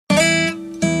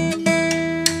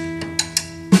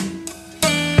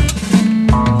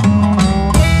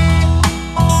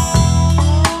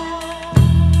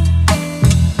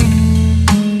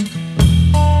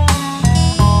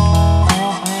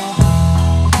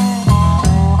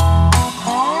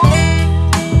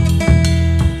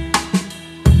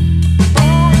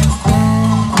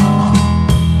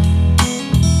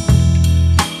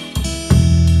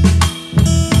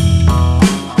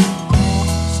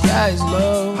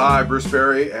Hi, Bruce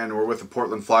Berry, and we're with the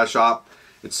Portland Fly Shop.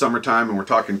 It's summertime and we're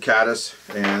talking Caddis,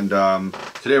 and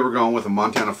today we're going with a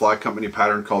Montana Fly Company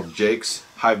pattern called Jake's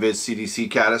Hi-Viz CDC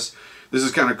Caddis. This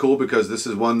is kind of cool because this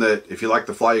is one that if you like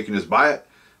the fly you can just buy it,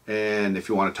 and if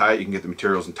you want to tie it you can get the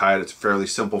materials and tie it. It's a fairly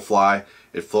simple fly.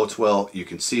 It floats well, you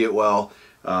can see it well.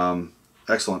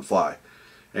 Excellent fly.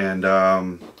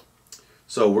 And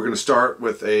so we're going to start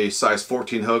with a size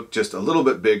 14 hook, just a little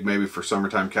bit big maybe for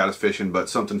summertime caddis fishing, but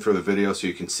something for the video so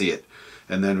you can see it.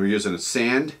 And then we're using a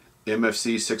sand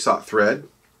MFC 6/0 thread.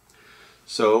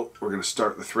 So we're going to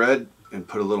start the thread and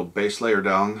put a little base layer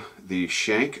down the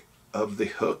shank of the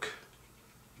hook.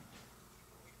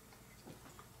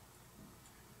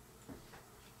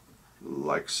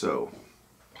 Like so.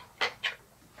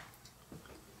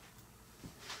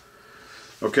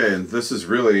 Okay, and this is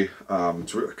really,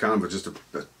 it's really kind of just a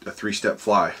three-step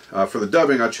fly. For the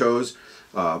dubbing I chose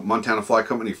Montana Fly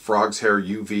Company Frog's Hair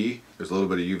UV. There's a little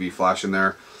bit of UV flash in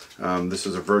there. This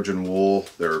is a virgin wool.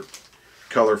 They're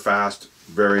color fast,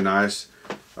 very nice.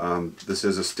 This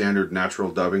is a standard natural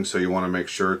dubbing, so you want to make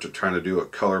sure to try to do a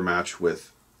color match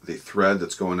with the thread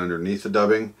that's going underneath the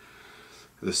dubbing.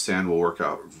 This sand will work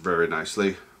out very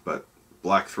nicely, but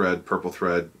black thread, purple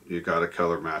thread, you got a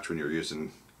color match when you're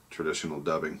using traditional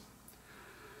dubbing.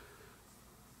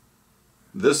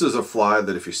 This is a fly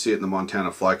that if you see it in the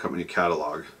Montana Fly Company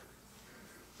catalog,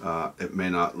 it may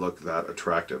not look that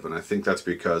attractive, and I think that's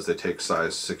because they take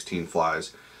size 16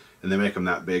 flies and they make them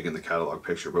that big in the catalog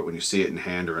picture, but when you see it in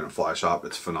hand or in a fly shop,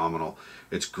 it's phenomenal.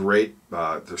 It's great.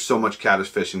 There's so much caddis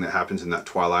fishing that happens in that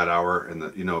twilight hour,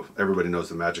 and you know, everybody knows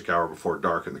the magic hour before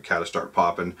dark and the caddis start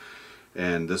popping,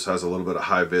 and this has a little bit of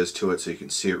high vis to it so you can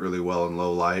see it really well in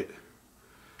low light.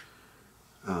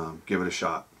 Give it a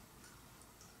shot.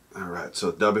 Alright,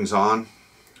 so dubbing's on.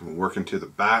 I'm working to the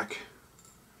back,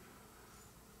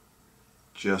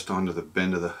 just onto the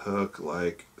bend of the hook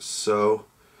like so.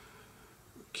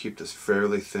 Keep this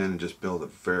fairly thin and just build a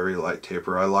very light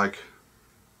taper. I like,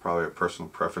 probably a personal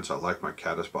preference, I like my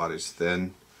caddis bodies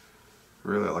thin.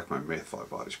 Really, I like my mayfly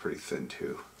bodies pretty thin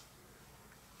too.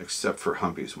 Except for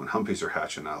humpies. When humpies are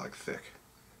hatching, I like thick.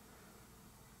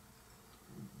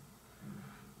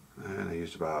 And I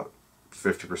used about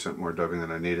 50% more dubbing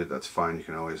than I needed. That's fine, you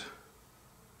can always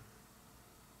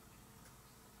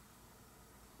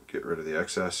get rid of the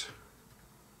excess.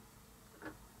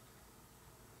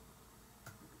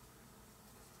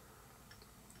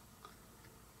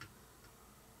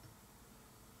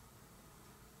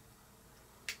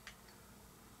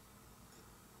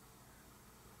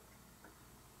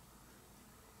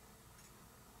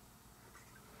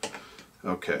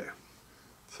 Okay,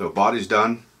 so body's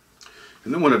done.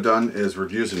 And then what I've done is we're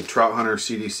using Trout Hunter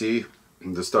CDC.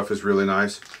 This stuff is really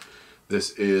nice.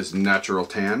 This is natural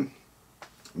tan,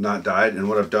 not dyed. And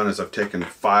what I've done is I've taken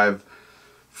 5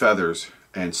 feathers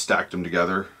and stacked them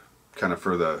together, kind of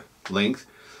for the length.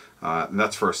 And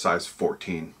that's for a size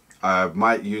 14. I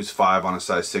might use 5 on a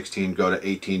size 16, go to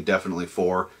 18, definitely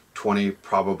 4, 20,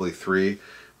 probably 3,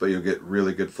 but you'll get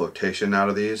really good flotation out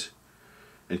of these.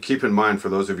 And keep in mind, for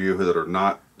those of you that are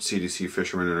not CDC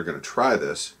fishermen and are going to try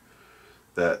this,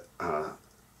 that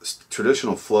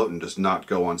traditional floating does not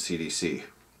go on CDC.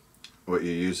 What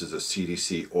you use is a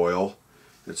CDC oil.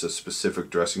 It's a specific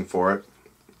dressing for it,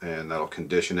 and that'll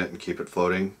condition it and keep it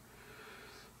floating.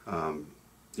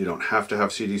 You don't have to have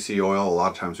CDC oil. A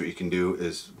lot of times what you can do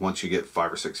is once you get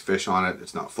 5 or 6 fish on it,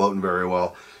 it's not floating very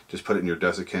well, just put it in your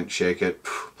desiccant, shake it,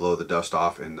 blow the dust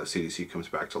off, and the CDC comes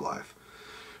back to life.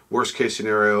 Worst case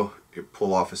scenario, you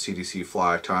pull off a CDC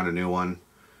fly, tie on a new one,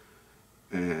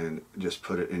 and just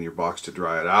put it in your box to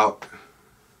dry it out,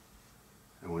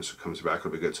 and once it comes back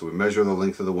it'll be good. So we measure the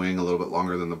length of the wing, a little bit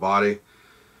longer than the body.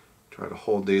 Try to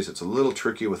hold these. It's a little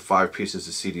tricky with 5 pieces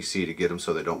of CDC to get them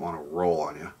so they don't want to roll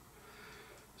on you.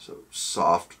 So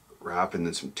soft wrap and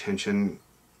then some tension.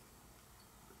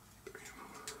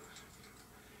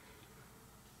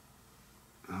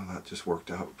 Oh, that just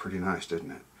worked out pretty nice,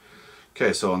 didn't it?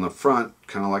 Okay, so on the front,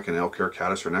 kind of like an elk hair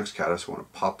caddis or an X caddis, I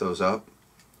want to pop those up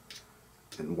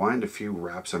and wind a few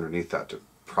wraps underneath that to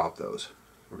prop those.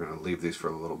 We're going to leave these for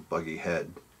a little buggy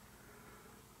head.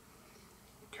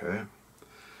 Okay.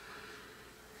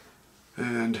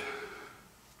 And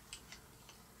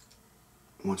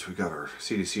once we got our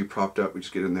CDC propped up, we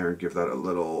just get in there and give that a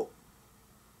little,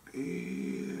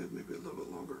 maybe a little bit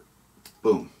longer.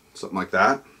 Boom, something like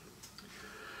that.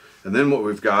 And then what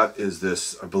we've got is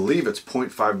this, I believe it's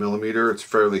 0.5 millimeter. It's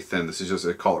fairly thin. This is just,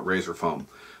 they call it razor foam.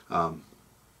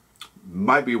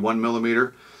 Might be 1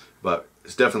 millimeter, but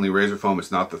It's definitely razor foam.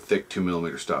 It's not the thick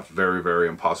 2mm stuff. Very, very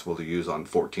impossible to use on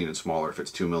 14 and smaller if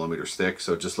it's 2mm thick.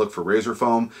 So just look for razor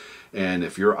foam. And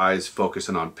if your eye's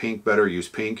focusing on pink better, use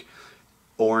pink,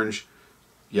 orange,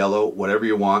 yellow, whatever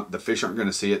you want. The fish aren't going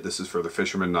to see it. This is for the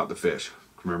fishermen, not the fish.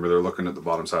 Remember, they're looking at the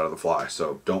bottom side of the fly.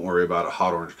 So don't worry about a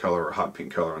hot orange color or a hot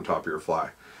pink color on top of your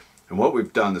fly. And what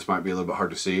we've done, this might be a little bit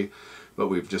hard to see, but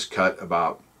we've just cut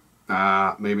about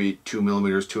maybe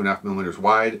 2mm, 2.5mm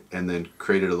wide, and then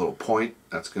created a little point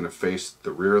that's going to face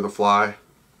the rear of the fly.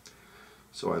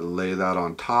 So I lay that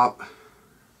on top.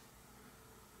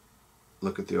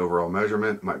 Look at the overall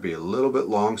measurement. It might be a little bit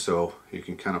long, so you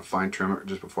can kind of fine trim it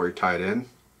just before you tie it in.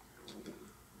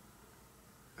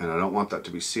 And I don't want that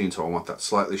to be seen, so I want that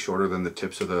slightly shorter than the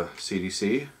tips of the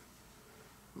CDC.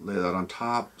 Lay that on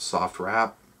top, soft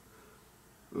wrap.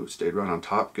 Ooh, stayed right on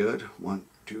top, good. 1,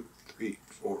 2, 3,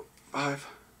 4, 5.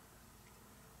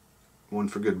 One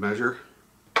for good measure.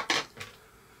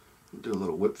 Do a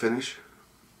little whip finish.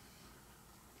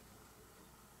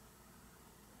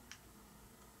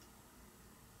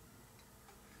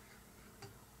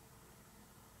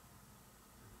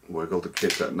 Wiggle to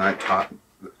get that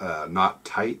knot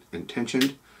tight and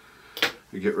tensioned.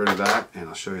 You get rid of that, and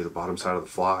I'll show you the bottom side of the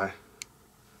fly.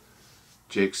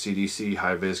 Jake's CDC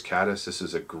Hi-Viz Caddis. This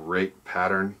is a great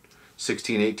pattern.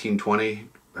 16, 18, 20,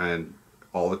 and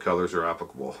all the colors are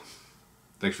applicable.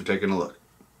 Thanks for taking a look.